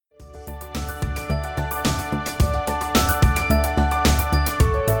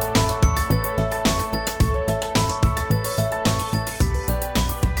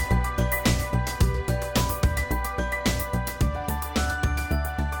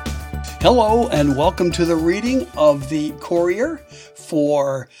Hello and welcome to the reading of the Courier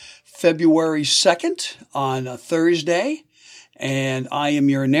for February 2nd on a Thursday. And I am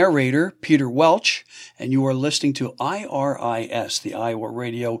your narrator, Peter Welch, and you are listening to IRIS, the Iowa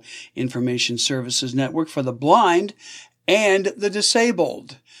Radio Information Services Network for the Blind and the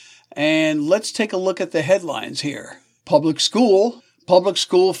Disabled. And let's take a look at the headlines here. Public school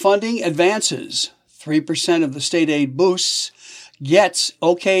funding advances. 3% of the state aid boosts gets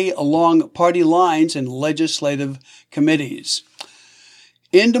okay along party lines in legislative committees.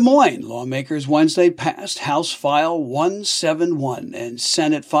 In Des Moines, lawmakers Wednesday passed House File 171 and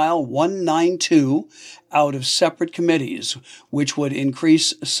Senate File 192 out of separate committees, which would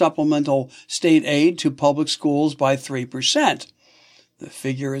increase supplemental state aid to public schools by 3%. The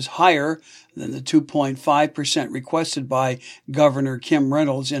figure is higher than the 2.5% requested by Governor Kim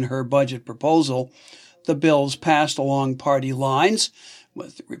Reynolds in her budget proposal. The bills passed along party lines,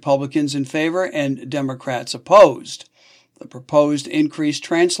 with Republicans in favor and Democrats opposed. The proposed increase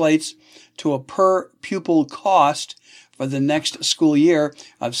translates to a per-pupil cost for the next school year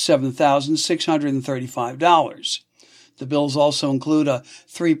of $7,635. The bills also include a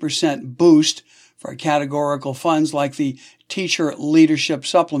 3% boost for categorical funds like the Teacher Leadership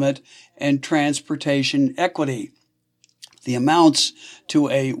Supplement and Transportation Equity. The amounts to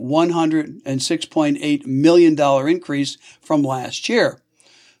a $106.8 million increase from last year.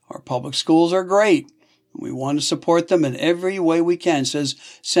 Our public schools are great. We want to support them in every way we can, says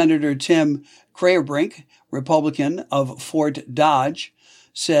Senator Tim Kraierbrink, Republican of Fort Dodge,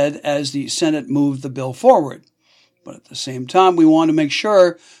 said as the Senate moved the bill forward. But at the same time, we want to make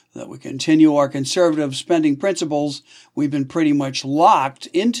sure that we continue our conservative spending principles we've been pretty much locked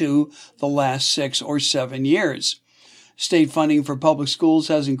into the last 6 or 7 years. State funding for public schools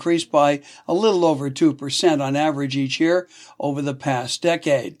has increased by a little over 2% on average each year over the past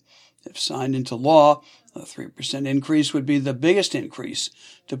decade. If signed into law, a 3% increase would be the biggest increase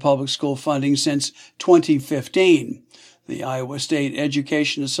to public school funding since 2015. The Iowa State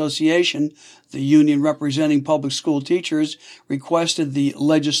Education Association, the union representing public school teachers, requested the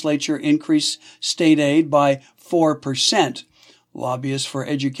legislature increase state aid by 4%. Lobbyists for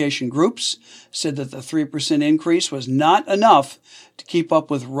education groups said that the 3% increase was not enough to keep up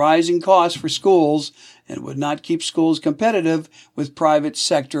with rising costs for schools and would not keep schools competitive with private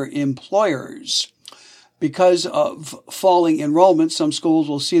sector employers. Because of falling enrollment, some schools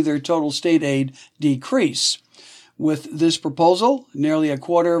will see their total state aid decrease. With this proposal, nearly a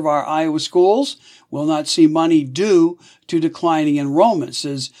quarter of our Iowa schools will not see money due to declining enrollment,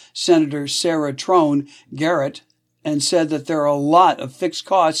 says Senator Sarah Trone Garrett, and said that there are a lot of fixed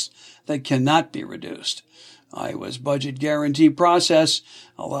costs that cannot be reduced. Iowa's budget guarantee process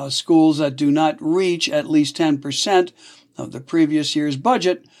allows schools that do not reach at least 10% of the previous year's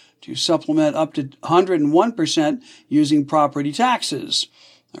budget to supplement up to 101% using property taxes.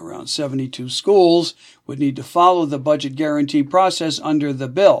 Around 72 schools would need to follow the budget guarantee process under the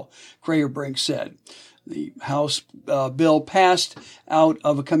bill, Kraierbrink said. The House bill passed out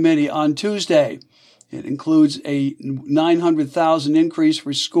of a committee on Tuesday. It includes a $900,000 increase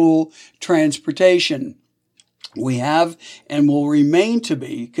for school transportation. We have and will remain to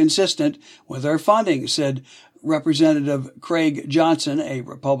be consistent with our funding, said Representative Craig Johnson, a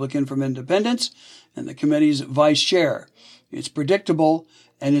Republican from Independence, and the committee's vice chair. It's predictable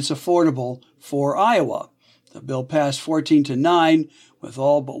and it's affordable for Iowa. The bill passed 14-9, with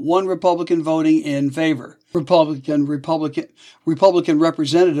all but one Republican voting in favor. Republican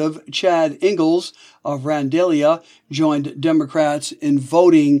Representative Chad Ingalls of Randalia joined Democrats in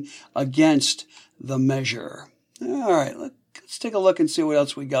voting against the measure. All right, let's take a look and see what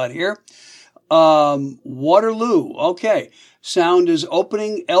else we got here. Waterloo. Okay, sound is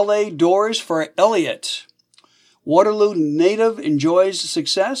opening L.A. doors for Elliott. Waterloo native enjoys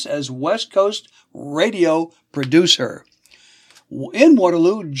success as West Coast radio producer. In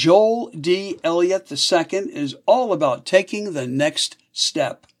Waterloo, Joel D. Elliott II is all about taking the next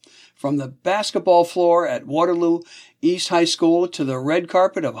step. From the basketball floor at Waterloo East High School to the red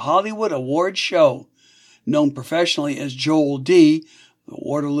carpet of Hollywood Awards show. Known professionally as Joel D., the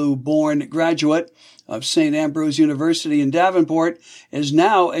Waterloo-born graduate of St. Ambrose University in Davenport, is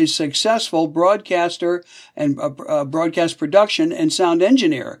now a successful broadcaster and broadcast production and sound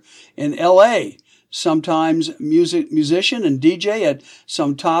engineer in L.A., sometimes musician and DJ at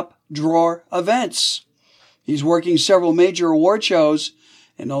some top drawer events. He's working several major award shows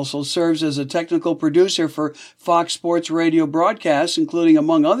and also serves as a technical producer for Fox Sports radio broadcasts, including,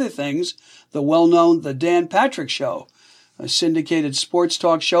 among other things, the well-known The Dan Patrick Show, a syndicated sports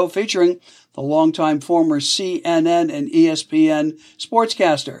talk show featuring the longtime former CNN and ESPN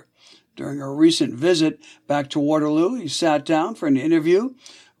sportscaster. During a recent visit back to Waterloo, he sat down for an interview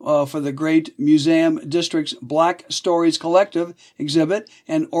for the Great Museum District's Black Stories Collective exhibit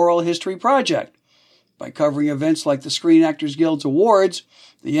and oral history project. By covering events like the Screen Actors Guild's awards,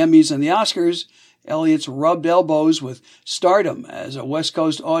 the Emmys, and the Oscars, Elliott's rubbed elbows with stardom as a West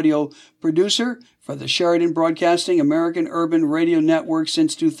Coast audio producer for the Sheridan Broadcasting American Urban Radio Network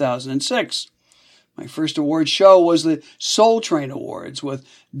since 2006. My first award show was the Soul Train Awards with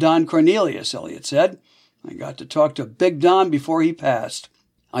Don Cornelius, Elliott said. I got to talk to Big Don before he passed.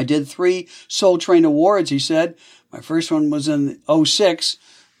 I did 3 Soul Train Awards, he said. My first one was in '06.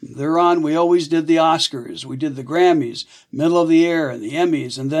 Thereon, we always did the Oscars. We did the Grammys, Middle of the Year, and the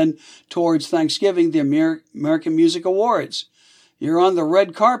Emmys, and then towards Thanksgiving, the American Music Awards. You're on the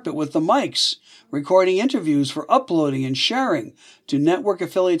red carpet with the mics, recording interviews for uploading and sharing to network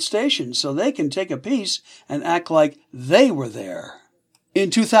affiliate stations so they can take a piece and act like they were there.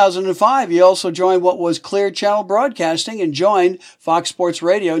 In 2005, he also joined what was Clear Channel Broadcasting and joined Fox Sports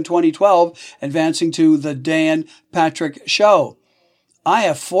Radio in 2012, advancing to The Dan Patrick Show. I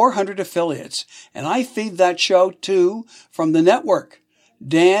have 400 affiliates, and I feed that show, too, from the network.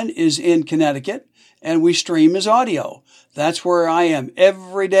 Dan is in Connecticut, and we stream his audio. That's where I am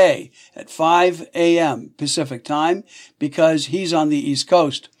every day at 5 a.m. Pacific Time because he's on the East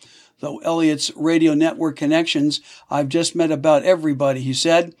Coast. Though Elliott's radio network connections, I've just met about everybody, he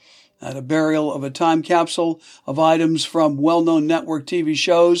said. At a burial of a time capsule of items from well-known network TV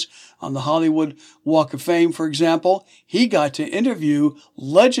shows on the Hollywood Walk of Fame, for example, he got to interview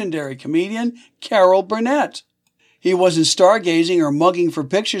legendary comedian Carol Burnett. He wasn't stargazing or mugging for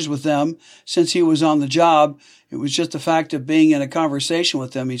pictures with them since he was on the job. It was just the fact of being in a conversation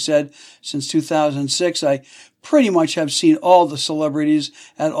with them, he said. Since 2006, I pretty much have seen all the celebrities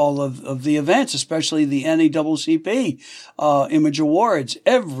at all of the events, especially the NAACP Image Awards.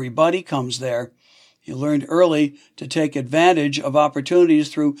 Everybody comes there. He learned early to take advantage of opportunities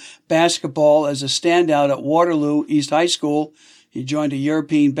through basketball as a standout at Waterloo East High School. He joined a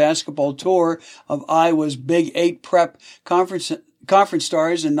European basketball tour of Iowa's Big 8 Prep Conference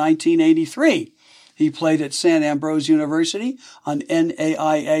Stars in 1983. He played at St. Ambrose University, an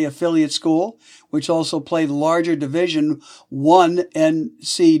NAIA affiliate school, which also played larger Division I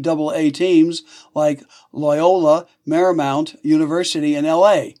NCAA teams like Loyola Marymount University in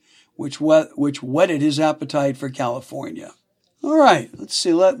L.A., which whetted his appetite for California. All right, let's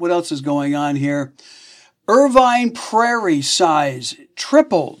see what else is going on here. Irvine Prairie size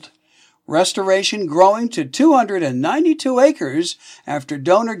tripled. Restoration growing to 292 acres after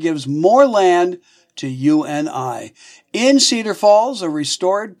donor gives more land to UNI. In Cedar Falls, a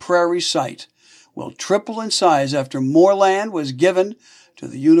restored prairie site will triple in size after more land was given to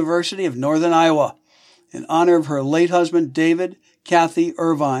the University of Northern Iowa. In honor of her late husband, David Kathy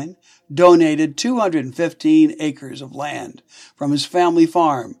Irvine donated 215 acres of land from his family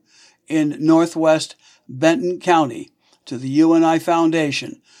farm in northwest Benton County to the UNI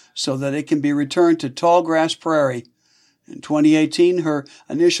Foundation so that it can be returned to Tallgrass Prairie. In 2018, her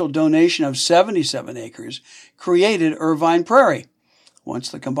initial donation of 77 acres created Irvine Prairie. Once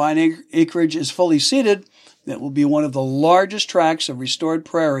the combined acreage is fully seeded, it will be one of the largest tracts of restored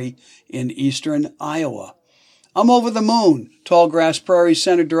prairie in eastern Iowa. I'm over the moon, Tallgrass Prairie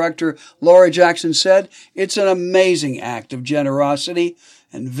Center Director Laura Jackson said. It's an amazing act of generosity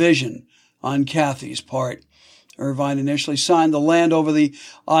and vision on Kathy's part. Irvine initially signed the land over the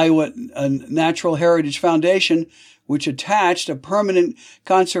Iowa Natural Heritage Foundation, which attached a permanent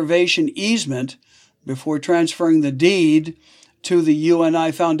conservation easement before transferring the deed to the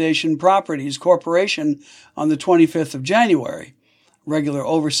UNI Foundation Properties Corporation on the 25th of January. Regular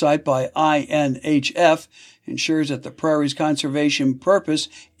oversight by INHF ensures that the prairie's conservation purpose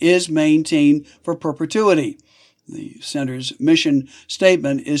is maintained for perpetuity. The center's mission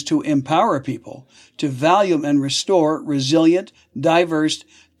statement is to empower people to value and restore resilient, diverse,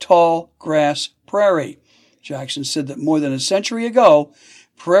 tall grass prairie. Jackson said that more than a century ago,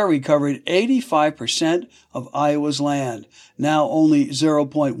 prairie covered 85% of Iowa's land. Now only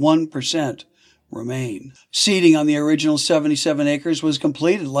 0.1% remain. Seeding on the original 77 acres was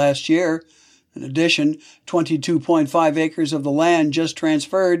completed last year. In addition, 22.5 acres of the land just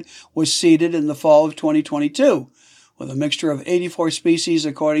transferred was seeded in the fall of 2022, with a mixture of 84 species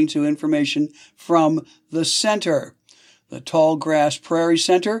according to information from the center. The Tallgrass Prairie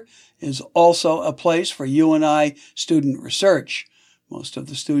Center is also a place for UNI student research. Most of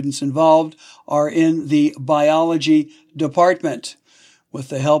the students involved are in the biology department. With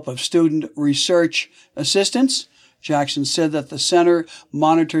the help of student research assistants, Jackson said that the center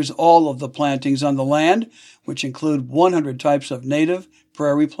monitors all of the plantings on the land, which include 100 types of native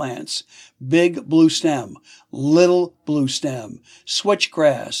prairie plants: big blue stem, little blue stem,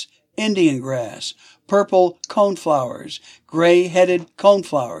 switchgrass, Indian grass, purple coneflowers, gray-headed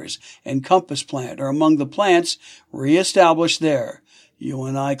coneflowers, and compass plant are among the plants reestablished there.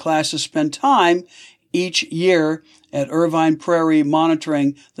 UNI classes spend time each year at Irvine Prairie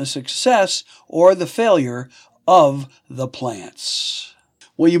monitoring the success or the failure of the plants.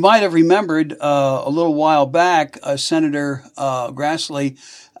 Well, you might have remembered a little while back, Senator Grassley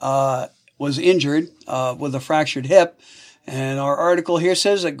was injured with a fractured hip, and our article here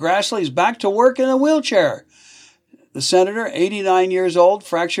says that Grassley is back to work in a wheelchair. The senator, 89 years old,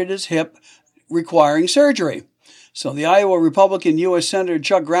 fractured his hip, requiring surgery. So the Iowa Republican U.S. Senator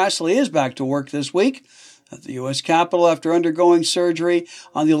Chuck Grassley is back to work this week at the U.S. Capitol after undergoing surgery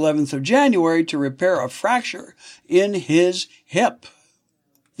on the 11th of January to repair a fracture in his hip.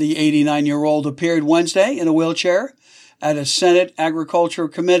 The 89-year-old appeared Wednesday in a wheelchair at a Senate Agriculture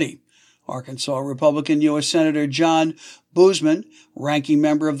Committee. Arkansas Republican U.S. Senator John Boozman, ranking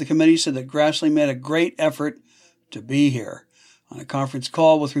member of the committee, said that Grassley made a great effort to be here. On a conference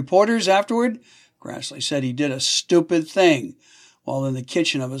call with reporters afterward, Grassley said he did a stupid thing while in the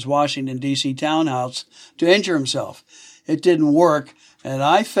kitchen of his Washington, D.C. townhouse to injure himself. It didn't work, and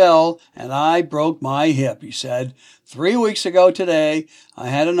I fell and I broke my hip, he said. 3 weeks ago today, I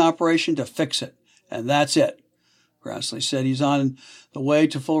had an operation to fix it, and that's it. Grassley said he's on the way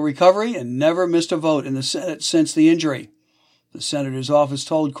to full recovery and never missed a vote in the Senate since the injury. The senator's office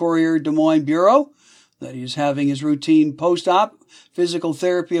told Courier Des Moines Bureau that he's having his routine post-op physical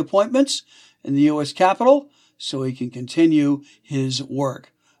therapy appointments in the U.S. Capitol so he can continue his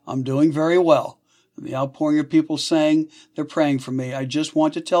work. I'm doing very well. And the outpouring of people saying they're praying for me. I just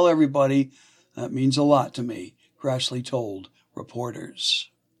want to tell everybody that means a lot to me, Grassley told reporters.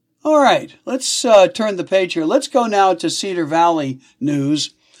 All right, let's turn the page here. Let's go now to Cedar Valley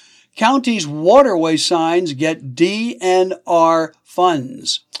news. County's waterway signs get DNR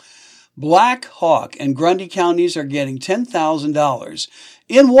funds. Black Hawk and Grundy counties are getting $10,000.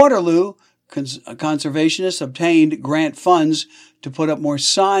 In Waterloo, conservationists obtained grant funds to put up more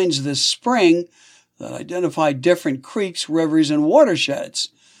signs this spring that identify different creeks, rivers, and watersheds.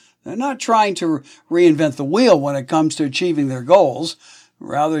 They're not trying to reinvent the wheel when it comes to achieving their goals.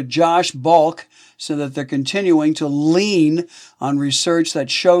 Rather, Josh Balk said that they're continuing to lean on research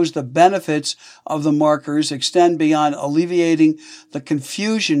that shows the benefits of the markers extend beyond alleviating the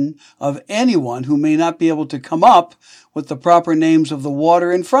confusion of anyone who may not be able to come up with the proper names of the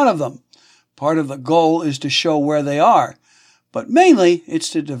water in front of them. Part of the goal is to show where they are, but mainly it's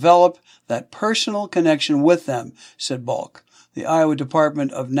to develop that personal connection with them, said Balk, the Iowa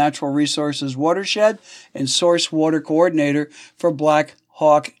Department of Natural Resources Watershed and Source Water Coordinator for Black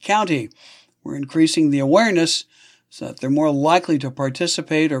Hawk County. We're increasing the awareness so that they're more likely to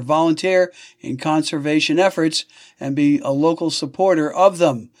participate or volunteer in conservation efforts and be a local supporter of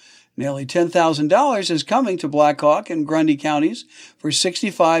them. Nearly $10,000 is coming to Black Hawk and Grundy counties for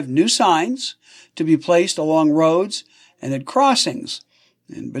 65 new signs to be placed along roads and at crossings.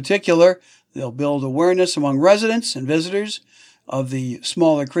 In particular, they'll build awareness among residents and visitors of the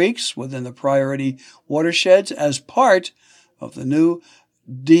smaller creeks within the priority watersheds as part of the new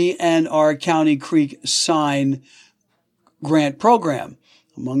DNR County Creek Sign Grant Program.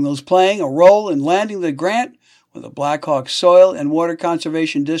 Among those playing a role in landing the grant were the Black Hawk Soil and Water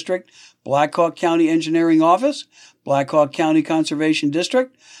Conservation District, Black Hawk County Engineering Office, Black Hawk County Conservation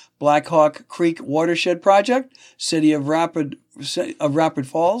District, Black Hawk Creek Watershed Project, City of Cedar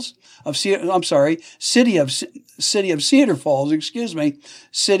Falls,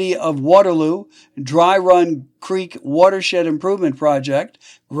 City of Waterloo, Dry Run Creek Watershed Improvement Project,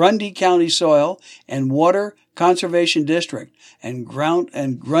 Grundy County Soil and Water Conservation District, and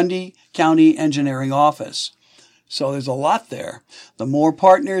Grundy County Engineering Office. So there's a lot there. The more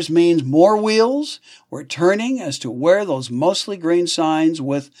partners means more wheels. We're turning as to where those mostly green signs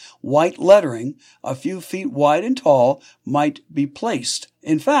with white lettering, a few feet wide and tall, might be placed.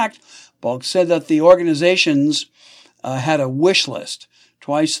 In fact, Balk said that the organizations had a wish list,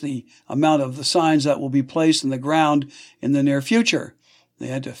 twice the amount of the signs that will be placed in the ground in the near future. They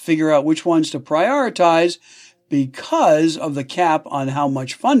had to figure out which ones to prioritize because of the cap on how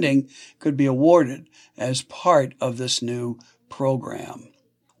much funding could be awarded as part of this new program.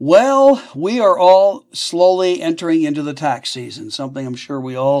 Well, we are all slowly entering into the tax season, something I'm sure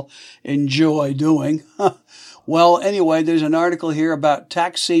we all enjoy doing. Well, anyway, there's an article here about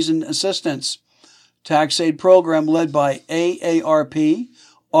tax season assistance. Tax aid program led by AARP,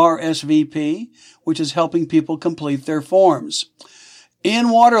 RSVP, which is helping people complete their forms. In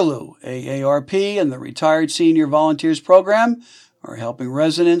Waterloo, AARP and the Retired Senior Volunteers Program are helping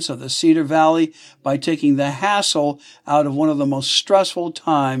residents of the Cedar Valley by taking the hassle out of one of the most stressful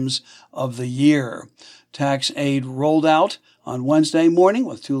times of the year. Tax aid rolled out on Wednesday morning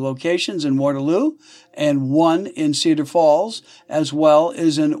with 2 locations in Waterloo and 1 in Cedar Falls, as well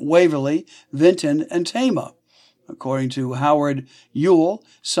as in Waverly, Vinton, and Tama. According to Howard Ewell,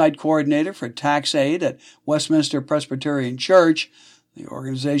 site coordinator for tax aid at Westminster Presbyterian Church, the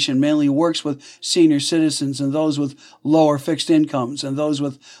organization mainly works with senior citizens and those with low or fixed incomes and those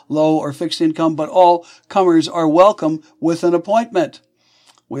with low or fixed income, but all comers are welcome with an appointment.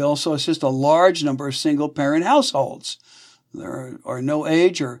 We also assist a large number of single-parent households. There are no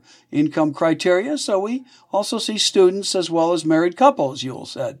age or income criteria, so we also see students as well as married couples, Ewell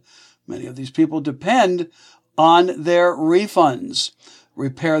said. Many of these people depend on their refunds,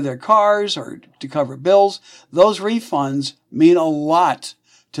 repair their cars or to cover bills. Those refunds mean a lot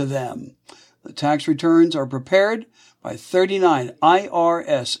to them. The tax returns are prepared by 39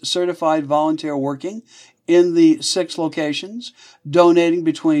 IRS certified volunteer working in the 6 locations, donating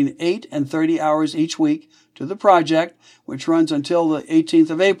between 8 and 30 hours each week to the project, which runs until the 18th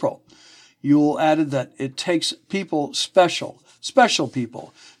of April. Ewell added that it takes people, special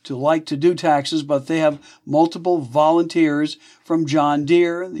people, to like to do taxes, but they have multiple volunteers from John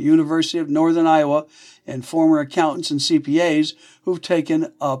Deere, the University of Northern Iowa, and former accountants and CPAs who've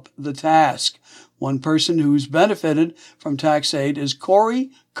taken up the task. One person who's benefited from tax aid is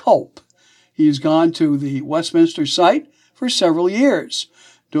Corey Culp. He's gone to the Westminster site for several years.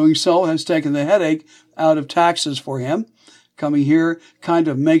 Doing so has taken the headache out of taxes for him. Coming here kind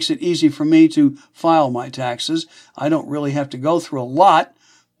of makes it easy for me to file my taxes. I don't really have to go through a lot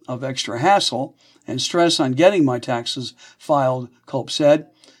of extra hassle and stress on getting my taxes filed, Culp said.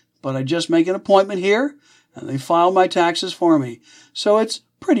 But I just make an appointment here and they file my taxes for me. So it's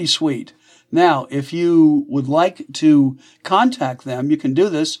pretty sweet. Now, if you would like to contact them, you can do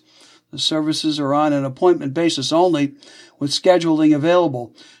this. The services are on an appointment basis only with scheduling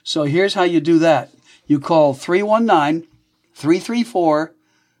available. So here's how you do that. You call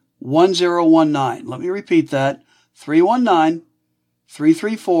 319-334-1019. Let me repeat that.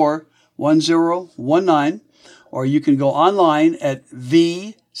 319-334-1019. Or you can go online at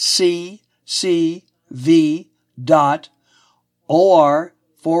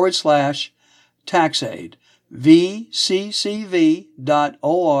vccv.or/taxaid.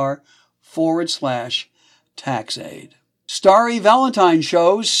 vccv.or/taxaid. Starry Valentine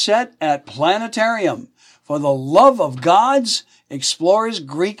shows set at Planetarium. For the Love of Gods explores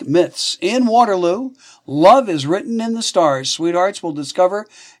Greek myths. In Waterloo, love is written in the stars. Sweethearts will discover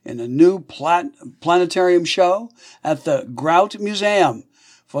in a new planetarium show at the Grout Museum.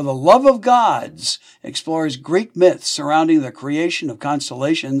 For the Love of Gods explores Greek myths surrounding the creation of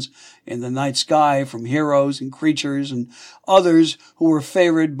constellations in the night sky from heroes and creatures and others who were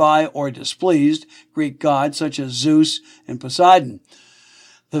favored by or displeased Greek gods such as Zeus and Poseidon.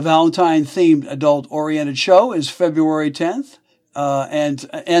 The Valentine-themed adult-oriented show is February 10th and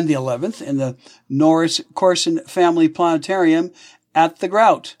the 11th in the Norris Corson Family Planetarium at the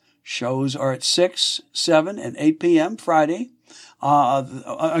Grout. Shows are at 6, 7, and 8 p.m. Friday.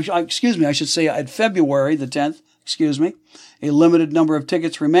 I should say at February the 10th, A limited number of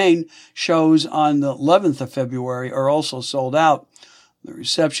tickets remain. Shows on the 11th of February are also sold out. The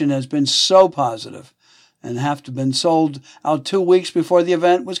reception has been so positive and have to been sold out 2 weeks before the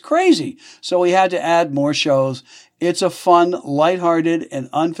event was crazy. So we had to add more shows. It's a fun, lighthearted, and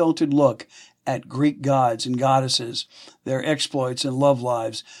unfiltered look at Greek gods and goddesses, their exploits and love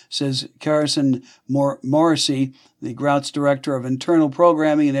lives, says Carson Morrissey, the Grout's Director of Internal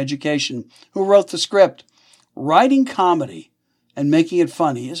Programming and Education, who wrote the script. Writing comedy and making it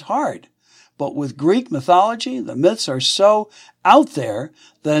funny is hard. But with Greek mythology, the myths are so out there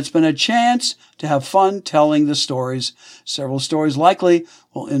that it's been a chance to have fun telling the stories. Several stories likely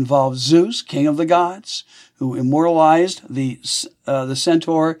will involve Zeus, king of the gods, who immortalized the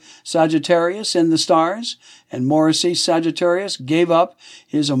centaur Sagittarius in the stars, and Morrissey Sagittarius gave up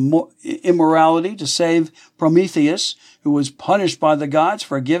his immorality to save Prometheus, who was punished by the gods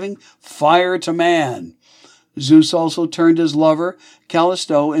for giving fire to man. Zeus also turned his lover,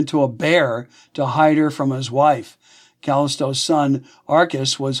 Callisto, into a bear to hide her from his wife. Callisto's son,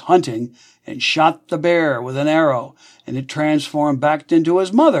 Arcas, was hunting and shot the bear with an arrow, and it transformed back into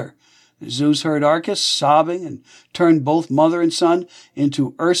his mother. Zeus heard Arcas sobbing and turned both mother and son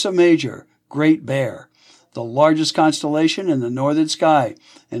into Ursa Major, Great Bear. the largest constellation in the northern sky,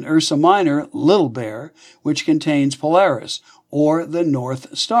 and Ursa Minor, Little Bear, which contains Polaris, or the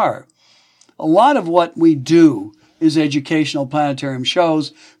North Star. A lot of what we do is educational planetarium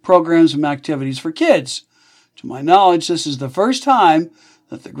shows, programs, and activities for kids. To my knowledge, this is the first time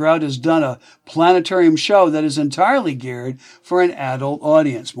that the Grout has done a planetarium show that is entirely geared for an adult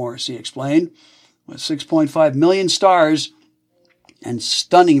audience, Morrissey explained. With 6.5 million stars and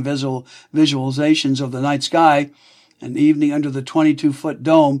stunning visualizations of the night sky, an evening under the 22-foot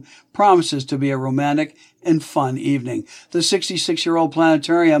dome promises to be a romantic and fun evening. The 66-year-old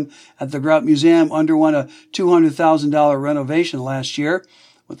planetarium at the Grout Museum underwent a $200,000 renovation last year.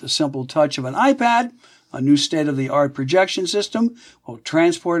 With the simple touch of an iPad, a new state-of-the-art projection system will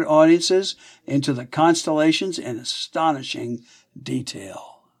transport audiences into the constellations in astonishing detail.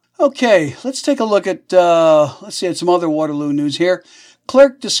 Okay, let's take a look at, some other Waterloo news here.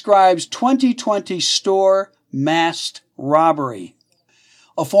 Clerk describes 2020 store masked robbery.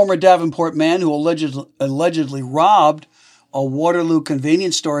 A former Davenport man who allegedly robbed a Waterloo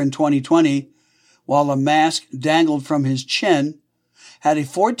convenience store in 2020 while a mask dangled from his chin had a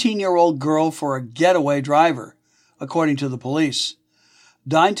 14-year-old girl for a getaway driver, according to the police.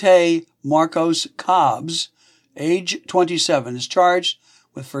 Dante Marcos Cobbs, age 27, is charged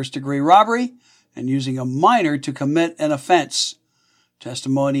with first-degree robbery and using a minor to commit an offense.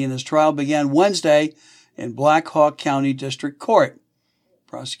 Testimony in his trial began Wednesday in Black Hawk County District Court.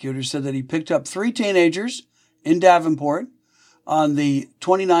 Prosecutors said that he picked up 3 teenagers in Davenport on the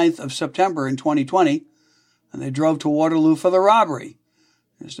 29th of September in 2020, and they drove to Waterloo for the robbery.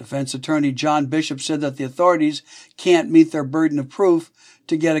 His defense attorney, John Bishop, said that the authorities can't meet their burden of proof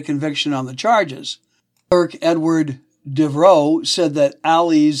to get a conviction on the charges. Clerk Edward Devereaux said that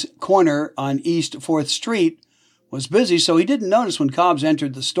Alley's corner on East 4th Street was busy, so he didn't notice when Cobbs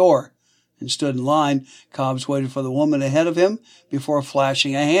entered the store and stood in line. Cobbs waited for the woman ahead of him before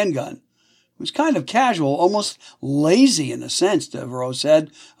flashing a handgun. It was kind of casual, almost lazy in a sense, Devereaux said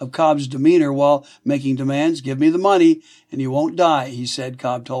of Cobbs' demeanor while making demands. "Give me the money and you won't die," he said,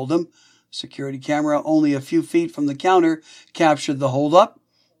 Cobb told him. Security camera only a few feet from the counter captured the holdup.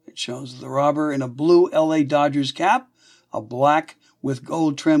 It shows the robber in a blue LA Dodgers cap, a black with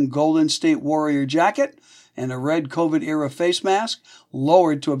gold-trimmed Golden State Warrior jacket, and a red COVID-era face mask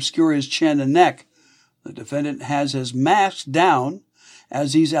lowered to obscure his chin and neck. The defendant has his mask down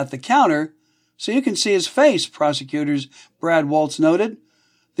as he's at the counter, so you can see his face, prosecutors Brad Waltz noted.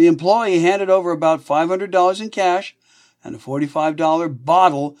 The employee handed over about $500 in cash and a $45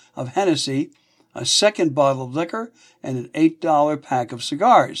 bottle of Hennessy, a second bottle of liquor, and an $8 pack of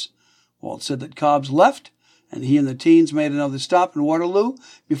cigars. Waltz said that Cobbs left, and he and the teens made another stop in Waterloo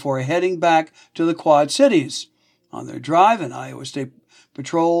before heading back to the Quad Cities. On their drive, an Iowa State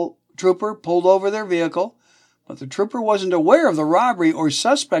Patrol trooper pulled over their vehicle, but the trooper wasn't aware of the robbery or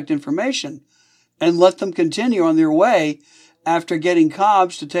suspect information and let them continue on their way after getting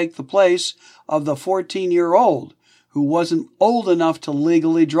Cobbs to take the place of the 14-year-old who wasn't old enough to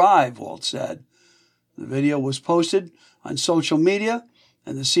legally drive, Waltz said. The video was posted on social media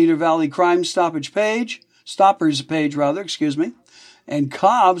and the Cedar Valley Crime Stoppers page, and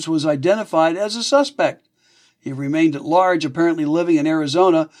Cobbs was identified as a suspect. He remained at large, apparently living in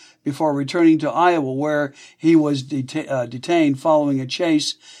Arizona, before returning to Iowa, where he was detained following a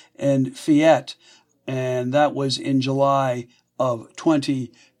chase in Fayette, and that was in July of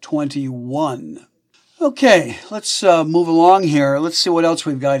 2021. Okay, let's move along here. Let's see what else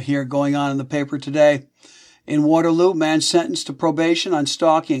we've got here going on in the paper today. In Waterloo, man sentenced to probation on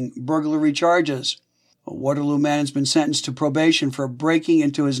stalking, burglary charges. A Waterloo man has been sentenced to probation for breaking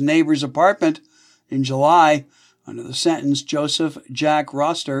into his neighbor's apartment in July. Under the sentence, Joseph Jack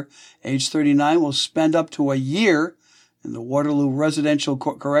Roster, age 39, will spend up to a year in the Waterloo Residential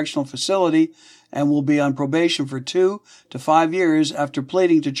Correctional Facility and will be on probation for 2 to 5 years after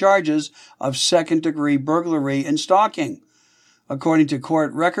pleading to charges of second-degree burglary and stalking. According to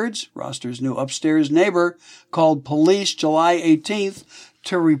court records, Roster's new upstairs neighbor called police July 18th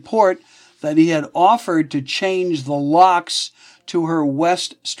to report that he had offered to change the locks to her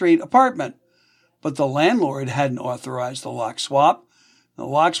West Street apartment, but the landlord hadn't authorized the lock swap. The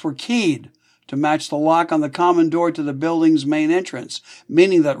locks were keyed to match the lock on the common door to the building's main entrance,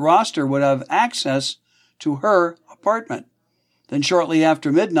 meaning that Roster would have access to her apartment. Then shortly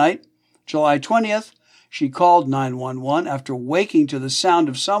after midnight, July 20th, she called 911 after waking to the sound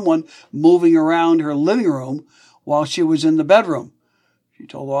of someone moving around her living room while she was in the bedroom. She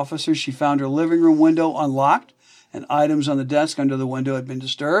told officers she found her living room window unlocked and items on the desk under the window had been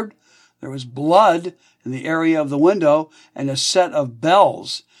disturbed. There was blood in the area of the window and a set of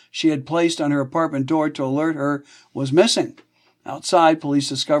bells she had placed on her apartment door to alert her was missing. Outside, police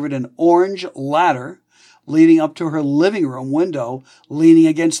discovered an orange ladder leading up to her living room window leaning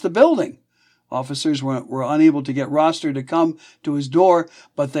against the building. Officers were unable to get Roster to come to his door,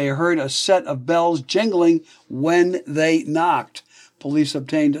 but they heard a set of bells jingling when they knocked. Police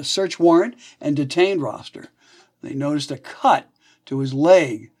obtained a search warrant and detained Roster. They noticed a cut to his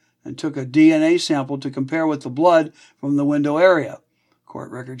leg and took a DNA sample to compare with the blood from the window area. Court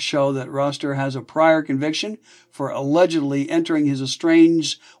records show that Roster has a prior conviction for allegedly entering his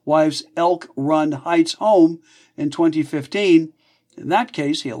estranged wife's Elk Run Heights home in 2015. In that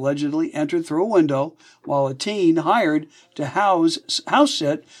case, he allegedly entered through a window while a teen hired to house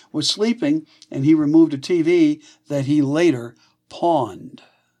sit was sleeping, and he removed a TV that he later pawned.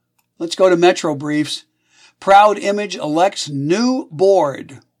 Let's go to Metro Briefs. Proud Image elects new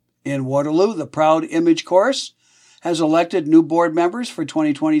board. In Waterloo, the Proud Image Chorus has elected new board members for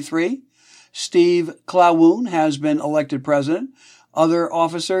 2023. Steve Clawoon has been elected president. Other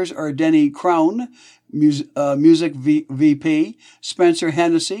officers are Denny Crown, Music VP, Spencer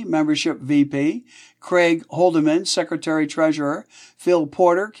Hennessy, Membership VP, Craig Holdeman, Secretary-Treasurer, Phil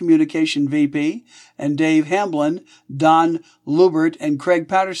Porter, Communication VP, and Dave Hamblin, Don Lubert, and Craig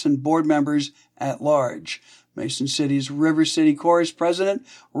Patterson, board members at large. Mason City's River City Chorus President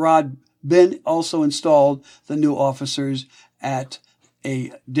Rod Bin also installed the new officers at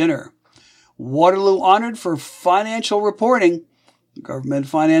a dinner. Waterloo honored for financial reporting. The Government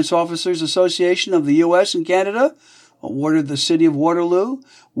Finance Officers Association of the U.S. and Canada awarded the City of Waterloo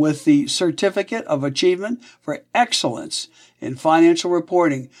with the Certificate of Achievement for Excellence in Financial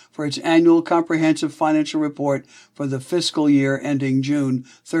Reporting for its annual comprehensive financial report for the fiscal year ending June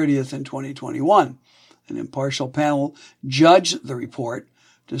 30th in 2021. An impartial panel judged the report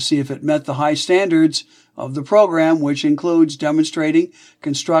to see if it met the high standards of the program, which includes demonstrating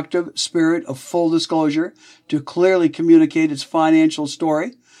constructive spirit of full disclosure to clearly communicate its financial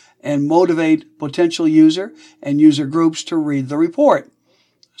story and motivate potential user and user groups to read the report.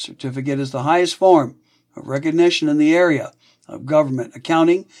 The certificate is the highest form of recognition in the area of government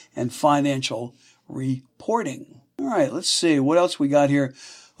accounting and financial reporting. All right, let's see what else we got here.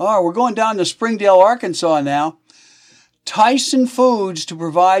 Oh, we're going down to Springdale, Arkansas now. Tyson Foods to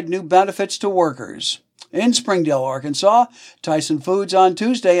provide new benefits to workers. In Springdale, Arkansas, Tyson Foods on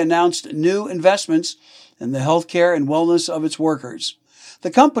Tuesday announced new investments in the healthcare and wellness of its workers.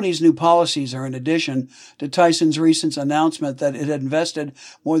 The company's new policies are in addition to Tyson's recent announcement that it had invested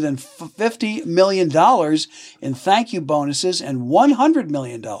more than $50 million in thank you bonuses and $100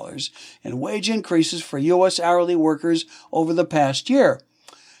 million in wage increases for U.S. hourly workers over the past year.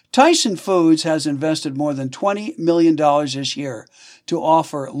 Tyson Foods has invested more than $20 million this year to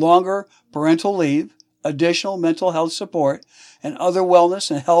offer longer parental leave, additional mental health support, and other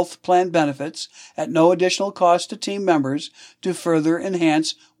wellness and health plan benefits at no additional cost to team members to further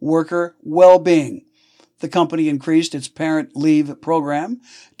enhance worker well-being. The company increased its parent leave program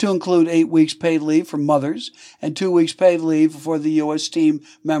to include 8 weeks paid leave for mothers and 2 weeks paid leave for the U.S. team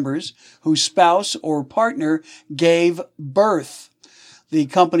members whose spouse or partner gave birth. The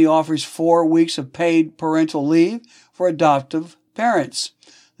company offers 4 weeks of paid parental leave for adoptive parents.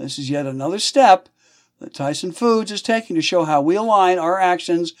 This is yet another step that Tyson Foods is taking to show how we align our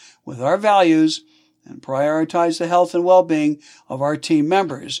actions with our values and prioritize the health and well-being of our team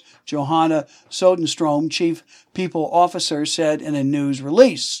members, Johanna Sodenstrom, Chief People Officer, said in a news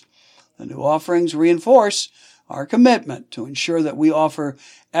release. The new offerings reinforce our commitment to ensure that we offer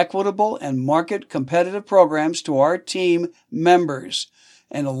equitable and market-competitive programs to our team members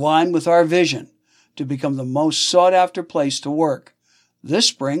and align with our vision to become the most sought-after place to work. This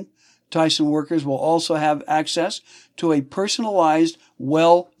spring, Tyson workers will also have access to a personalized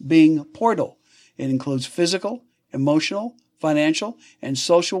well-being portal. It includes physical, emotional, financial, and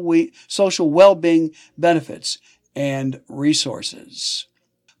social well-being benefits and resources.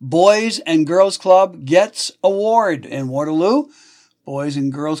 Boys and Girls Club gets award in Waterloo. Boys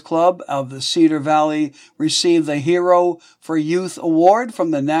and Girls Club of the Cedar Valley received the Hero for Youth Award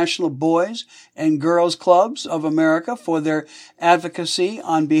from the National Boys and Girls Clubs of America for their advocacy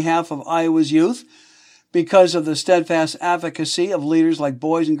on behalf of Iowa's youth. Because of the steadfast advocacy of leaders like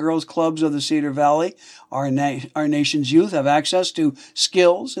Boys and Girls Clubs of the Cedar Valley, our nation's youth have access to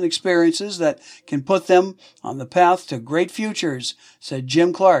skills and experiences that can put them on the path to great futures, said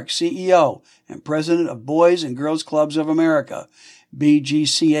Jim Clark, CEO and President of Boys and Girls Clubs of America.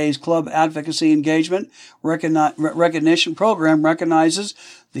 BGCA's Club Advocacy Engagement Recognition Program recognizes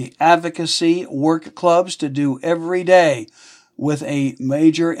the advocacy work clubs to do every day with a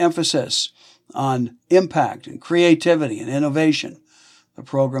major emphasis on impact and creativity and innovation. The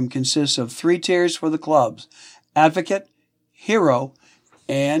program consists of 3 tiers for the clubs: Advocate, Hero,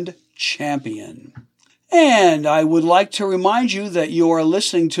 and Champion. And I would like to remind you that you are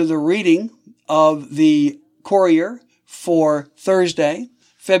listening to the reading of the Courier for Thursday,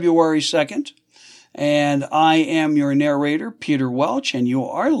 February 2nd. And I am your narrator, Peter Welch, and you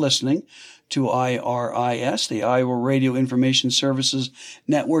are listening to IRIS, the Iowa Radio Information Services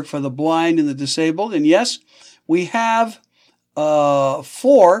Network for the Blind and the Disabled. And yes, we have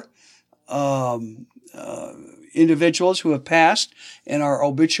 4 individuals who have passed in our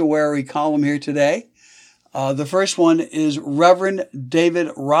obituary column here today. The first one is Reverend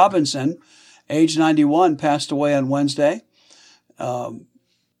David Robinson, age 91, passed away on Wednesday.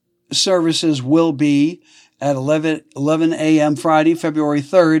 Services will be at 11 a.m. Friday, February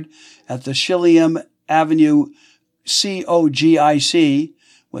 3rd at the Schilliam Avenue COGIC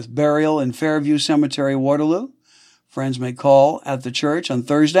with burial in Fairview Cemetery, Waterloo. Friends may call at the church on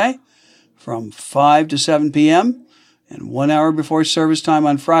Thursday from 5 to 7 p.m. and 1 hour before service time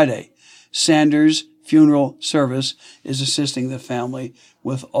on Friday. Sanders Funeral Service is assisting the family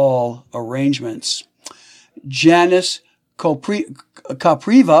with all arrangements. Janice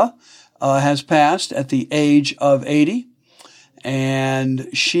Capriva has passed at the age of 80, and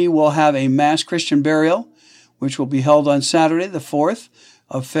she will have a mass Christian burial, which will be held on Saturday, the 4th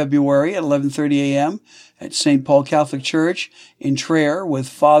of February at 11:30 a.m. at St. Paul Catholic Church in Traer with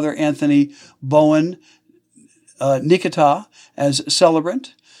Father Anthony Bowen Nikita as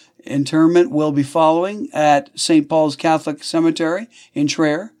celebrant. Interment will be following at St. Paul's Catholic Cemetery in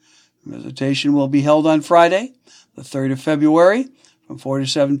Traer. Visitation will be held on Friday, the 3rd of February, from 4 to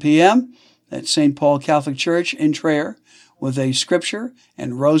 7 p.m. at St. Paul Catholic Church in Traer, with a scripture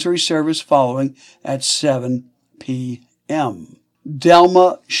and rosary service following at 7 p.m.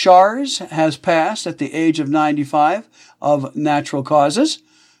 Delma Shars has passed at the age of 95 of natural causes.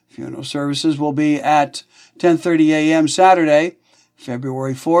 Funeral services will be at 10:30 a.m. Saturday,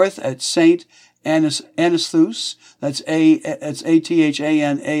 February 4th at St. Anastasius, that's Athanasius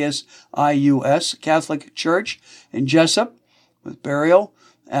Catholic Church in Jessup, with burial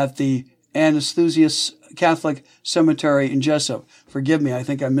at the Anastasius Catholic Cemetery in Jessup. Forgive me, I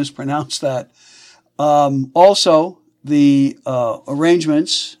think I mispronounced that. Also, the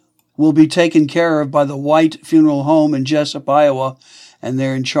arrangements will be taken care of by the White Funeral Home in Jessup, Iowa, and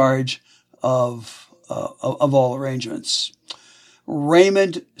they're in charge of all arrangements.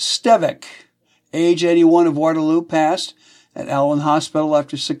 Raymond Stevick, age 81 of Waterloo, passed at Allen Hospital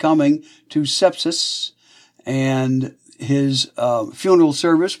after succumbing to sepsis, and his funeral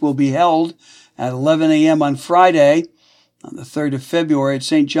service will be held at 11 a.m. on Friday, on the 3rd of February at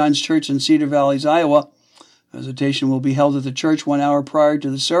St. John's Church in Cedar Valleys, Iowa. Visitation will be held at the church 1 hour prior to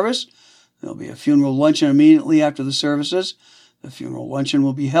the service. There will be a funeral luncheon immediately after the services. The funeral luncheon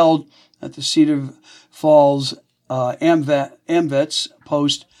will be held at the Cedar Falls AMVETS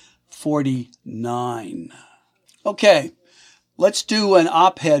Post 49. Okay, let's do an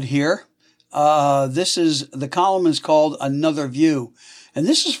op-ed here. The column is called Another View, and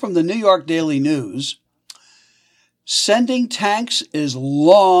this is from the New York Daily News. Sending tanks is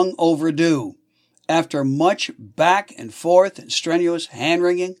long overdue. After much back and forth and strenuous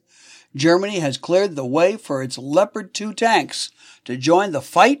hand-wringing, Germany has cleared the way for its Leopard 2 tanks to join the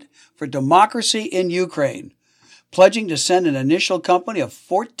fight for democracy in Ukraine, pledging to send an initial company of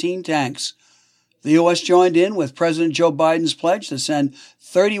 14 tanks. The U.S. joined in with President Joe Biden's pledge to send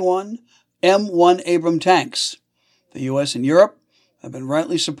 31 M1 Abrams tanks. The U.S. and Europe have been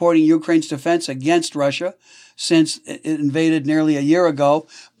rightly supporting Ukraine's defense against Russia since it invaded nearly a year ago,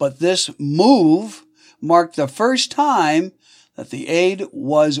 but this move marked the first time that the aid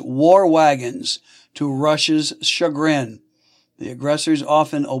was war wagons to Russia's chagrin. The aggressors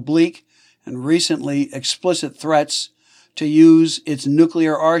often oblique and recently explicit threats to use its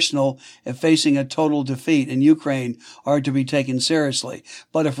nuclear arsenal if facing a total defeat in Ukraine are to be taken seriously.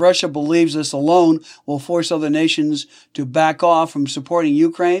 But if Russia believes this alone will force other nations to back off from supporting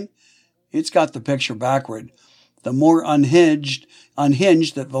Ukraine, it's got the picture backward. The more unhinged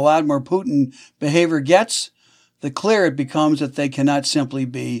that Vladimir Putin behavior gets, the clearer it becomes that they cannot simply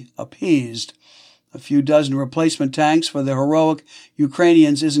be appeased. A few dozen replacement tanks for the heroic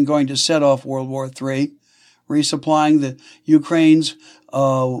Ukrainians isn't going to set off World War III. Resupplying the Ukrainians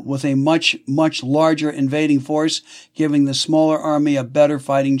with a much, much larger invading force, giving the smaller army a better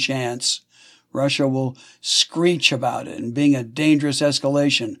fighting chance. Russia will screech about it and being a dangerous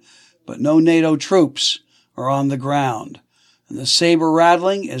escalation, but no NATO troops are on the ground. And the saber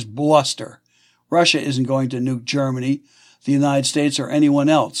rattling is bluster. Russia isn't going to nuke Germany, the United States, or anyone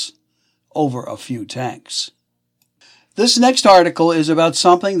else over a few tanks. This next article is about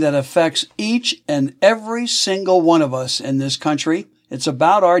something that affects each and every single one of us in this country. It's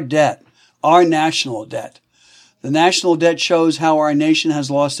about our debt, our national debt. The national debt shows how our nation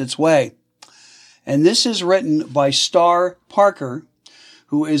has lost its way. And this is written by Star Parker,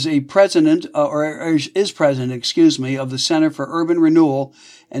 who is president of the Center for Urban Renewal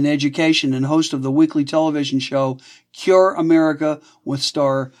and Education and host of the weekly television show Cure America with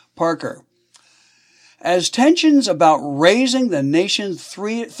Star Parker. As tensions about raising the nation's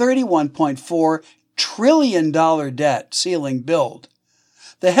 $31.4 trillion debt ceiling build,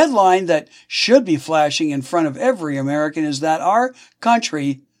 the headline that should be flashing in front of every American is that our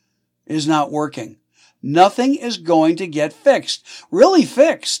country is not working. Nothing is going to get fixed, really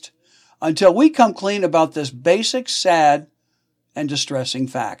fixed, until we come clean about this basic, sad, and distressing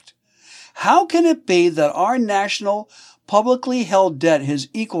fact. How can it be that our national publicly held debt is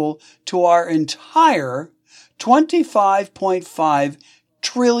equal to our entire $25.5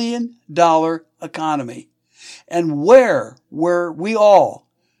 trillion economy? And where were we all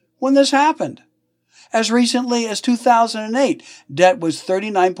when this happened? As recently as 2008, debt was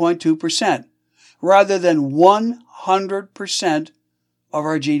 39.2%, rather than 100% of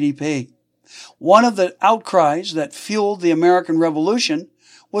our GDP. One of the outcries that fueled the American Revolution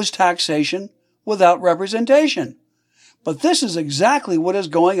was taxation without representation. But this is exactly what is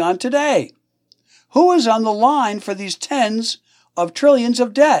going on today. Who is on the line for these tens of trillions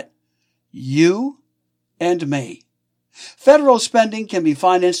of debt? You and me. Federal spending can be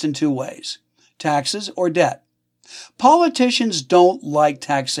financed in two ways: taxes or debt. Politicians don't like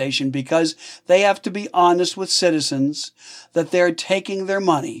taxation because they have to be honest with citizens that they're taking their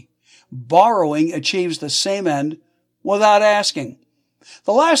money. Borrowing achieves the same end without asking.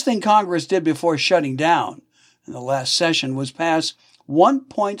 The last thing Congress did before shutting down in the last session was pass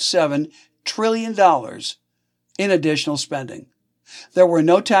 $1.7 trillion in additional spending. There were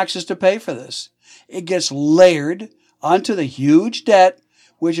no taxes to pay for this. It gets layered onto the huge debt,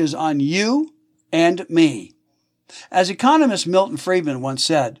 which is on you and me. As economist Milton Friedman once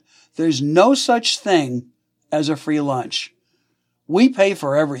said, there's no such thing as a free lunch. We pay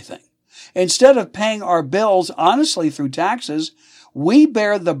for everything. Instead of paying our bills honestly through taxes, we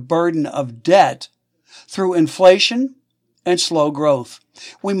bear the burden of debt through inflation and slow growth.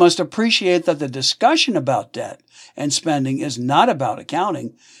 We must appreciate that the discussion about debt and spending is not about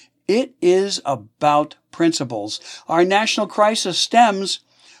accounting. It is about principles. Our national crisis stems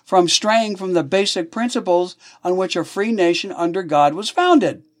from straying from the basic principles on which a free nation under God was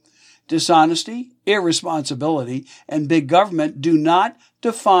founded. Dishonesty, irresponsibility, and big government do not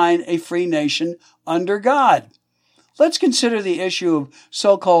define a free nation under God. Let's consider the issue of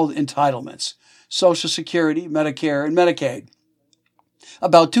so-called entitlements: Social Security, Medicare, and Medicaid.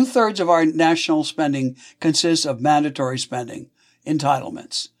 About 2/3 of our national spending consists of mandatory spending,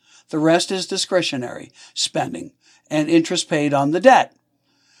 entitlements. The rest is discretionary spending and interest paid on the debt.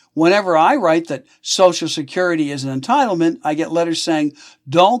 Whenever I write that Social Security is an entitlement, I get letters saying,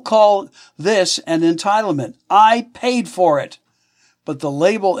 "Don't call this an entitlement. I paid for it." But the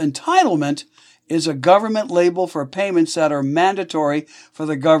label entitlement is a government label for payments that are mandatory for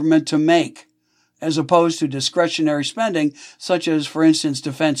the government to make, as opposed to discretionary spending, such as, for instance,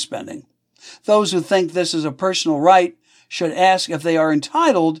 defense spending. Those who think this is a personal right should ask if they are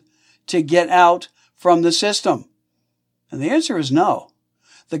entitled to get out from the system. And the answer is no.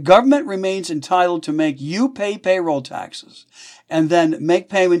 The government remains entitled to make you pay payroll taxes and then make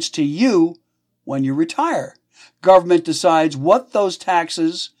payments to you when you retire. Government decides what those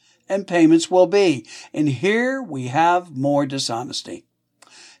taxes and payments will be. And here we have more dishonesty.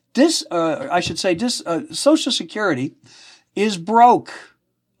 Social Security is broke.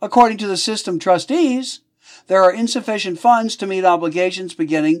 According to the system trustees, there are insufficient funds to meet obligations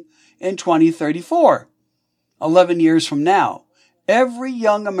beginning in 2034, 11 years from now. Every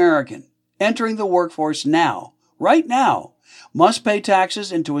young American entering the workforce now, right now, must pay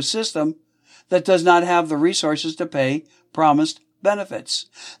taxes into a system that does not have the resources to pay promised benefits.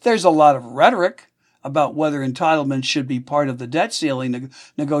 There's a lot of rhetoric about whether entitlements should be part of the debt ceiling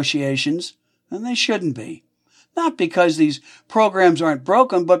negotiations, and they shouldn't be. Not because these programs aren't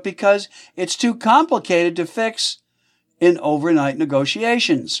broken, but because it's too complicated to fix in overnight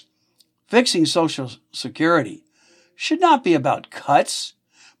negotiations. Fixing Social Security should not be about cuts,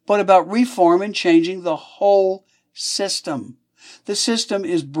 but about reform and changing the whole system. The system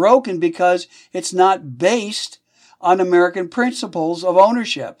is broken because it's not based on American principles of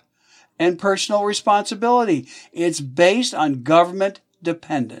ownership and personal responsibility. It's based on government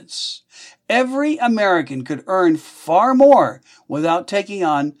dependence. Every American could earn far more without taking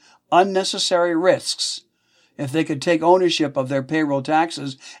on unnecessary risks if they could take ownership of their payroll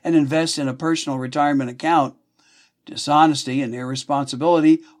taxes and invest in a personal retirement account. Dishonesty and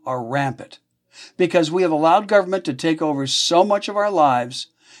irresponsibility are rampant because we have allowed government to take over so much of our lives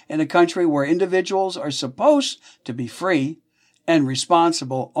in a country where individuals are supposed to be free and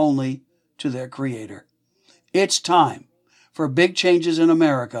responsible only to their Creator. It's time for big changes in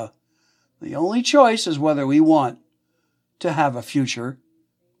America. The only choice is whether we want to have a future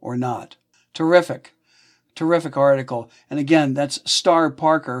or not. Terrific article. And again, that's Star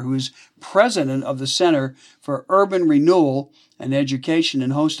Parker, who's president of the Center for Urban Renewal and Education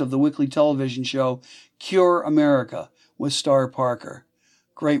and host of the weekly television show Cure America with Star Parker.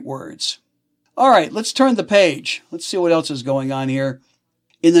 Great words. All right, let's turn the page. Let's see what else is going on here.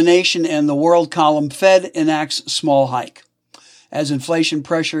 In the Nation and the World column, Fed enacts small hike. As inflation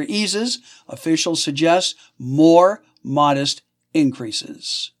pressure eases, officials suggest more modest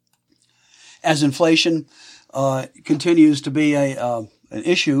increases. As inflation continues to be an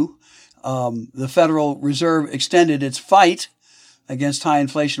issue, the Federal Reserve extended its fight against high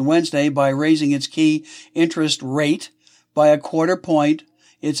inflation Wednesday by raising its key interest rate by a quarter point,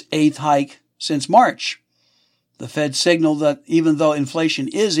 its eighth hike since March. The Fed signaled that even though inflation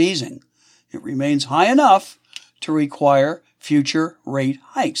is easing, it remains high enough to require future rate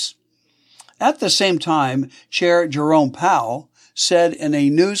hikes. At the same time, Chair Jerome Powell said in a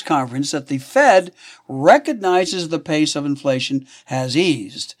news conference that the Fed recognizes the pace of inflation has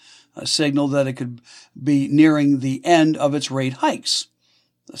eased, a signal that it could be nearing the end of its rate hikes.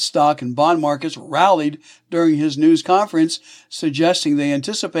 The stock and bond markets rallied during his news conference, suggesting they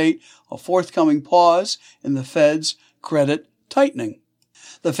anticipate a forthcoming pause in the Fed's credit tightening.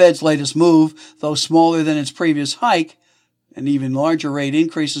 The Fed's latest move, though smaller than its previous hike, and even larger rate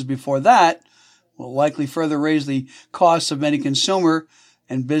increases before that, will likely further raise the costs of many consumer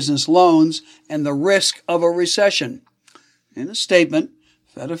and business loans and the risk of a recession. In a statement,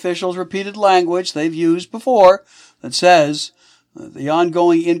 Fed officials repeated language they've used before that says the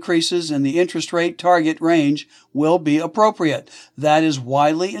ongoing increases in the interest rate target range will be appropriate. That is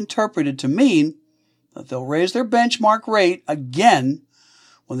widely interpreted to mean that they'll raise their benchmark rate again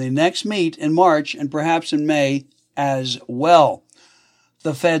when they next meet in March and perhaps in May as well.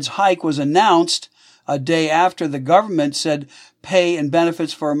 The Fed's hike was announced a day after the government said pay and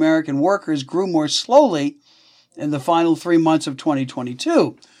benefits for American workers grew more slowly in the final 3 months of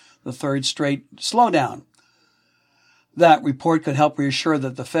 2022, the third straight slowdown. That report could help reassure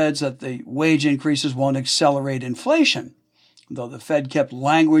that the wage increases won't accelerate inflation, though the Fed kept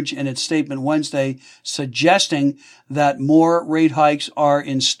language in its statement Wednesday suggesting that more rate hikes are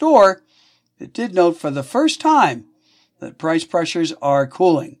in store. It did note for the first time that price pressures are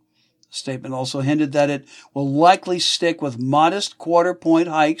cooling. The statement also hinted that it will likely stick with modest quarter-point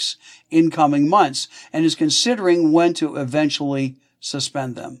hikes in coming months and is considering when to eventually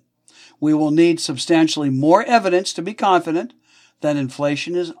suspend them. We will need substantially more evidence to be confident that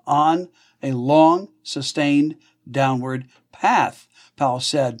inflation is on a long, sustained downward path, Powell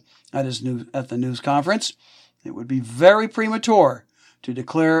said at the news conference. It would be very premature to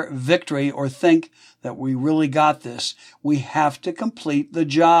declare victory or think that we really got this. We have to complete the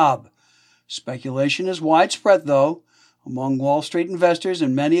job. Speculation is widespread, though, among Wall Street investors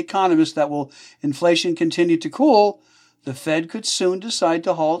and many economists that will inflation continue to cool, the Fed could soon decide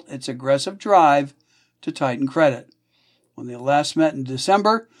to halt its aggressive drive to tighten credit. When they last met in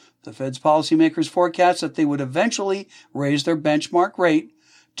December, the Fed's policymakers forecast that they would eventually raise their benchmark rate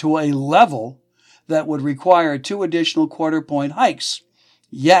to a level that would require 2 additional quarter-point hikes.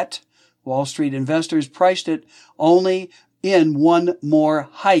 Yet, Wall Street investors priced it only in 1 more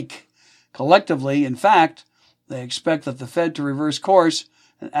hike. Collectively, in fact, they expect that the Fed to reverse course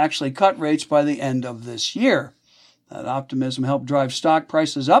and actually cut rates by the end of this year. That optimism helped drive stock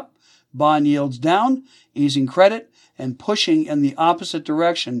prices up, bond yields down, easing credit, and pushing in the opposite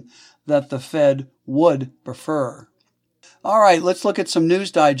direction that the Fed would prefer. All right, let's look at some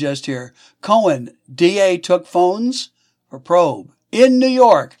news digest here. Cohen, DA took phones for probe. In New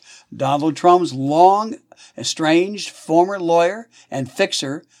York, Donald Trump's long estranged former lawyer and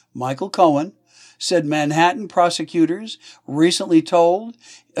fixer, Michael Cohen, said Manhattan prosecutors recently took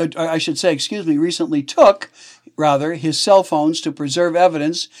his cell phones to preserve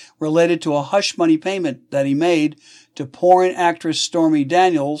evidence related to a hush money payment that he made to porn actress Stormy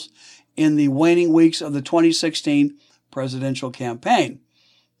Daniels in the waning weeks of the 2016 presidential campaign.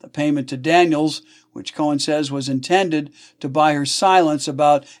 The payment to Daniels, which Cohen says was intended to buy her silence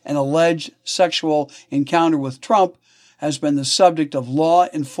about an alleged sexual encounter with Trump, has been the subject of law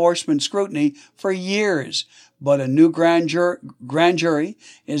enforcement scrutiny for years, but a new grand jury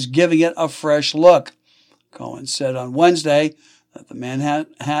is giving it a fresh look. Cohen said on Wednesday that the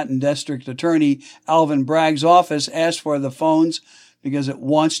Manhattan District Attorney Alvin Bragg's office asked for the phones because it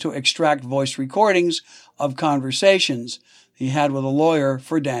wants to extract voice recordings of conversations he had with a lawyer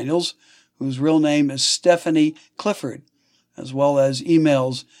for Daniels, whose real name is Stephanie Clifford, as well as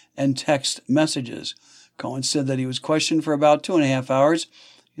emails and text messages. Cohen said that he was questioned for about 2.5 hours.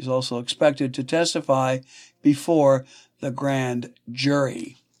 He's also expected to testify before the grand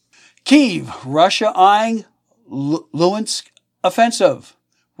jury. Kyiv, Russia eyeing Luhansk offensive.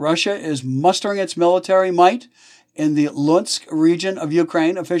 Russia is mustering its military might in the Luhansk region of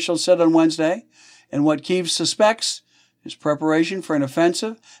Ukraine, officials said on Wednesday, in what Kyiv suspects is preparation for an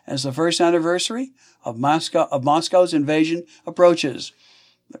offensive as the first anniversary of Moscow's invasion approaches.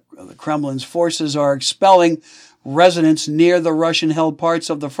 The Kremlin's forces are expelling residents near the Russian-held parts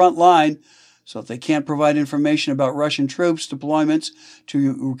of the front line so that they can't provide information about Russian troops' deployments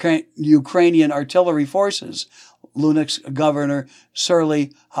to Ukrainian artillery forces, Luhansk Governor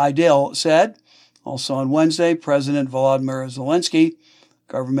Serhiy Haidai said. Also on Wednesday, President Volodymyr Zelensky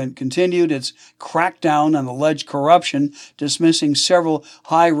government continued its crackdown on alleged corruption, dismissing several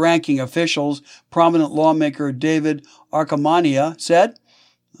high-ranking officials. Prominent lawmaker David Arkamania said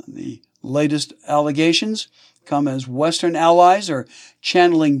the latest allegations come as Western allies are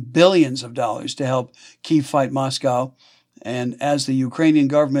channeling billions of dollars to help Kyiv fight Moscow, and as the Ukrainian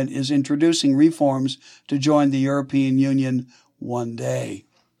government is introducing reforms to join the European Union one day.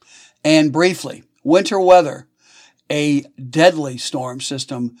 And briefly, winter weather. A deadly storm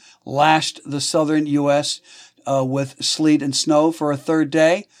system lashed the southern U.S. With sleet and snow for a third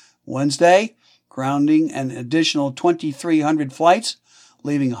day. Wednesday, grounding an additional 2,300 flights,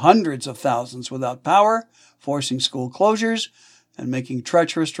 leaving hundreds of thousands without power, forcing school closures, and making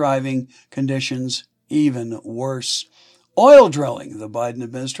treacherous driving conditions even worse. Oil drilling. The Biden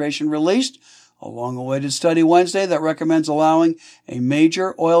administration released a long-awaited study Wednesday that recommends allowing a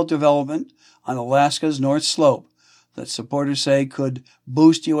major oil development on Alaska's North Slope that supporters say could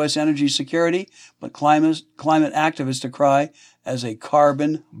boost U.S. energy security, but climate activists decry as a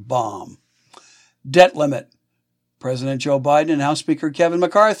carbon bomb. Debt limit. President Joe Biden and House Speaker Kevin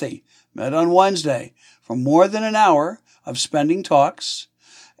McCarthy met on Wednesday for more than an hour of spending talks,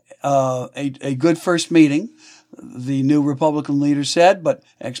 a good first meeting, the new Republican leader said, but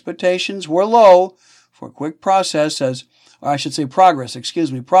expectations were low for a quick progress as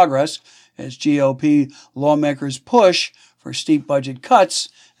GOP lawmakers push for steep budget cuts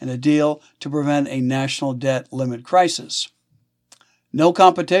and a deal to prevent a national debt limit crisis. No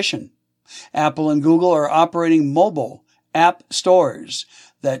competition. Apple and Google are operating mobile app stores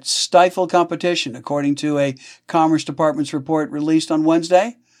that stifle competition, according to a Commerce Department's report released on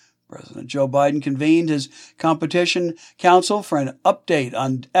Wednesday. President Joe Biden convened his Competition Council for an update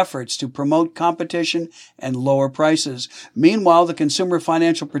on efforts to promote competition and lower prices. Meanwhile, the Consumer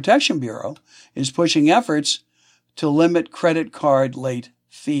Financial Protection Bureau is pushing efforts to limit credit card late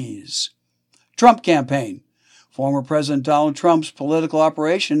fees. Trump campaign. Former President Donald Trump's political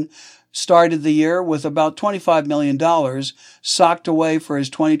operation started the year with about $25 million socked away for his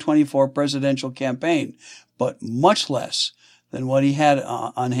 2024 presidential campaign, but much less than what he had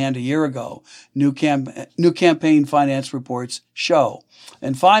on hand a year ago, new campaign finance reports show.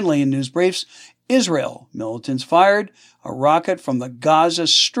 And finally, in news briefs, Israel. Militants fired a rocket from the Gaza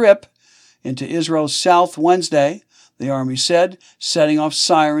Strip into Israel's south Wednesday, the army said, setting off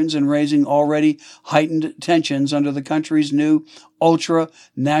sirens and raising already heightened tensions under the country's new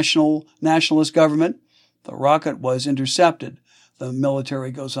ultra-nationalist government. The rocket was intercepted, the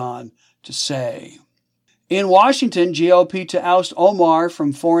military goes on to say. In Washington, GOP to oust Omar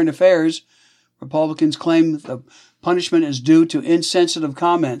from Foreign Affairs. Republicans claim the punishment is due to insensitive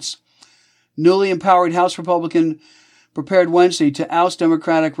comments. Newly empowered House Republican prepared Wednesday to oust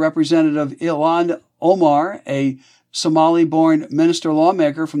Democratic Representative Ilhan Omar, a Somali-born minister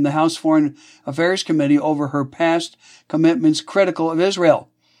lawmaker from the House Foreign Affairs Committee, over her past commitments critical of Israel.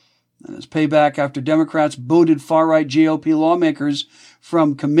 And as payback after Democrats booted far-right GOP lawmakers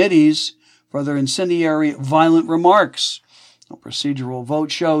from committees for their incendiary, violent remarks. A procedural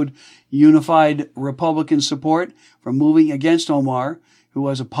vote showed unified Republican support for moving against Omar, who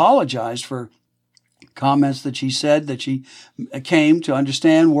has apologized for comments that she said that she came to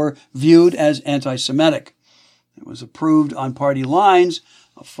understand were viewed as anti-Semitic. It was approved on party lines.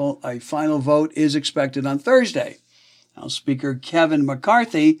 A final vote is expected on Thursday. House Speaker Kevin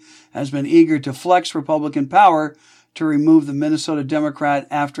McCarthy has been eager to flex Republican power to remove the Minnesota Democrat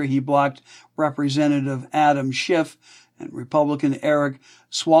after he blocked Representative Adam Schiff and Republican Eric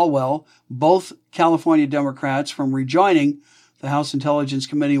Swalwell, both California Democrats, from rejoining the House Intelligence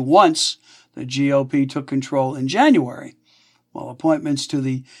Committee once the GOP took control in January. While appointments to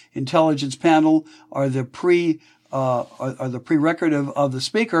the intelligence panel are the prerequisite of the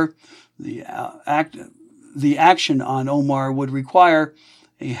Speaker, the action on Omar would require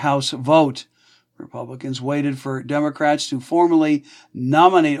a House vote. Republicans waited for Democrats to formally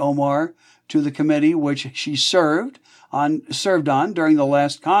nominate Omar to the committee which she served on during the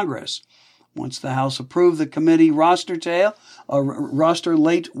last Congress. Once the House approved the committee roster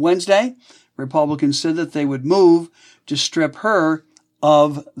late Wednesday, Republicans said that they would move to strip her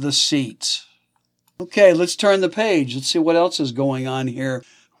of the seat. Okay, let's turn the page. Let's see what else is going on here.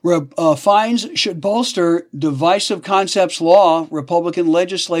 Fines should bolster divisive concepts law. Republican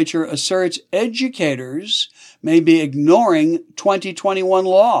legislature asserts educators may be ignoring 2021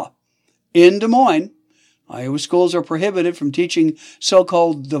 law. In Des Moines, Iowa schools are prohibited from teaching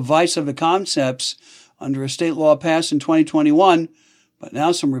so-called divisive concepts under a state law passed in 2021, but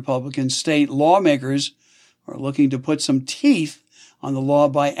now some Republican state lawmakers are looking to put some teeth on the law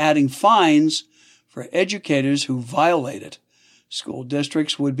by adding fines for educators who violate it. School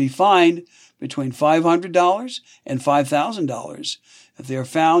districts would be fined between $500 and $5,000 if they are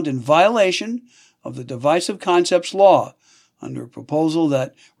found in violation of the divisive concepts law under a proposal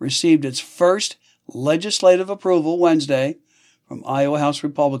that received its first legislative approval Wednesday from Iowa House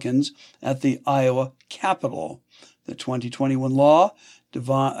Republicans at the Iowa Capitol. The 2021 law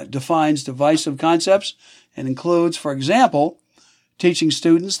defines divisive concepts and includes, for example, teaching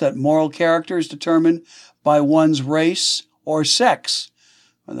students that moral character is determined by one's race or sex,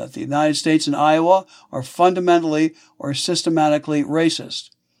 or that the United States and Iowa are fundamentally or systematically racist.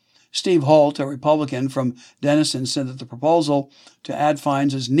 Steve Holt, a Republican from Denison, said that the proposal to add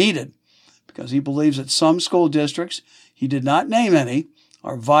fines is needed because he believes that some school districts, he did not name any,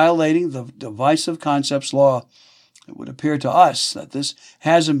 are violating the divisive concepts law. It would appear to us that this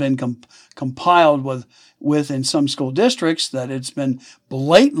hasn't been compiled with in some school districts, that it's been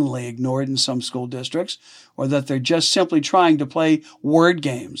blatantly ignored in some school districts, or that they're just simply trying to play word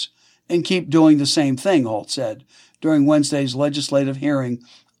games and keep doing the same thing, Holt said during Wednesday's legislative hearing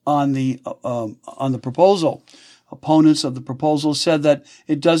on the proposal. Opponents of the proposal said that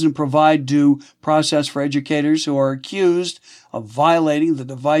it doesn't provide due process for educators who are accused of violating the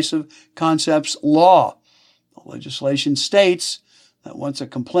divisive concepts law. The legislation states that once a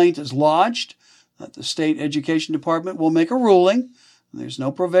complaint is lodged, that the state education department will make a ruling. There's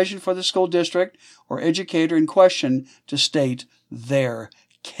no provision for the school district or educator in question to state their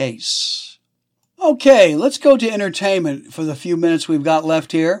case. Okay, let's go to entertainment for the few minutes we've got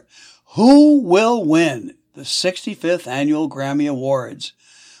left here. Who will win the 65th Annual Grammy Awards?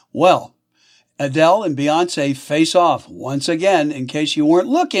 Well, Adele and Beyonce face off once again. In case you weren't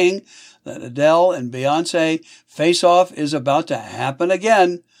looking, that Adele and Beyonce face off is about to happen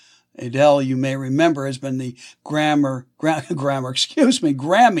again. Adele, you may remember, has been the Grammy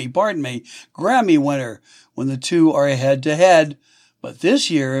winner when the two are head to head. But this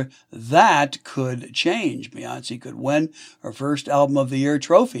year, that could change. Beyonce could win her first Album of the Year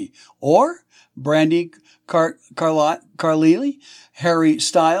trophy. Or Brandy Carlile, Harry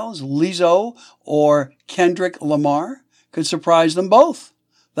Styles, Lizzo, or Kendrick Lamar could surprise them both.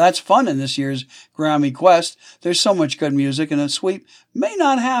 That's fun in this year's Grammy quest. There's so much good music, and a sweep may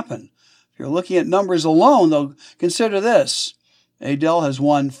not happen. If you're looking at numbers alone, though, consider this. Adele has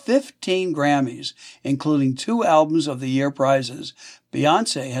won 15 Grammys, including 2 Albums of the Year prizes.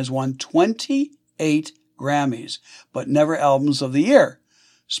 Beyonce has won 28 Grammys, but never Albums of the Year.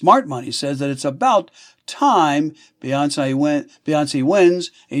 Smart Money says that it's about time Beyonce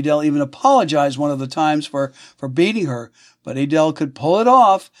wins. Adele even apologized one of the times for beating her, but Adele could pull it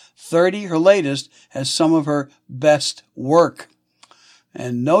off. 30, her latest, has some of her best work.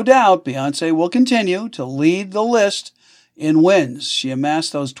 And no doubt Beyonce will continue to lead the list in wins. She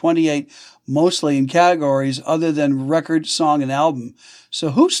amassed those 28 mostly in categories other than record, song, and album.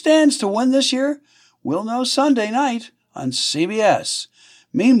 So who stands to win this year? We'll know Sunday night on CBS.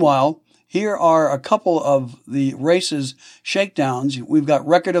 Meanwhile, here are a couple of the races shakedowns. We've got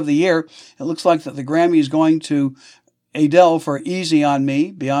Record of the Year. It looks like that the Grammy is going to Adele for Easy on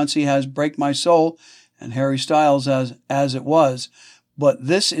Me. Beyonce has Break My Soul, and Harry Styles has As It Was. But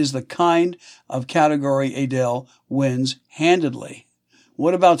this is the kind of category Adele wins handedly.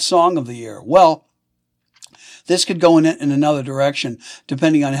 What about Song of the Year? Well, this could go in another direction,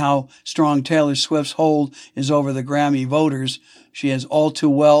 depending on how strong Taylor Swift's hold is over the Grammy voters. She has All Too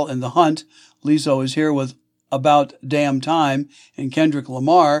Well in the hunt. Lizzo is here with About Damn Time, and Kendrick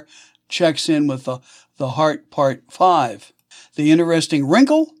Lamar checks in with the Heart Part 5. The Interesting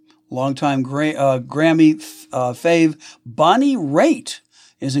Wrinkle, longtime Grammy fave Bonnie Raitt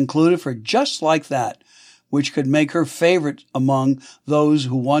is included for Just Like That, which could make her favorite among those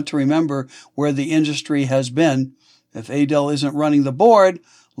who want to remember where the industry has been. If Adele isn't running the board,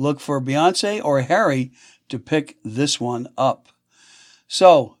 look for Beyonce or Harry to pick this one up.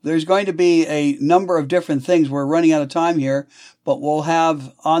 So there's going to be a number of different things. We're running out of time here, but we'll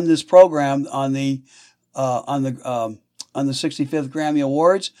have on this program on the 65th Grammy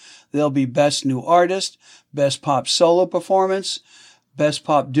Awards, there'll be Best New Artist, Best Pop Solo Performance, Best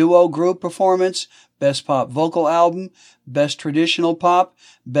Pop Duo Group Performance, Best Pop Vocal Album, Best Traditional Pop,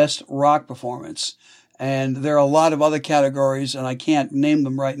 Best Rock Performance. And there are a lot of other categories, and I can't name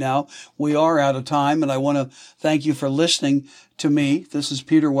them right now. We are out of time, and I want to thank you for listening to me. This is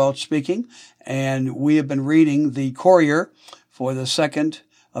Peter Welch speaking, and we have been reading the Courier for the 2nd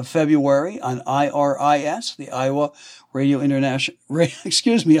of February on IRIS, the Iowa Radio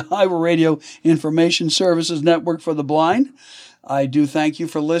Iowa Radio Information Services Network for the Blind. I do thank you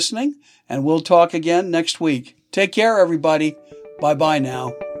for listening, and we'll talk again next week. Take care, everybody. Bye-bye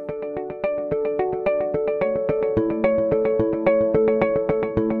now.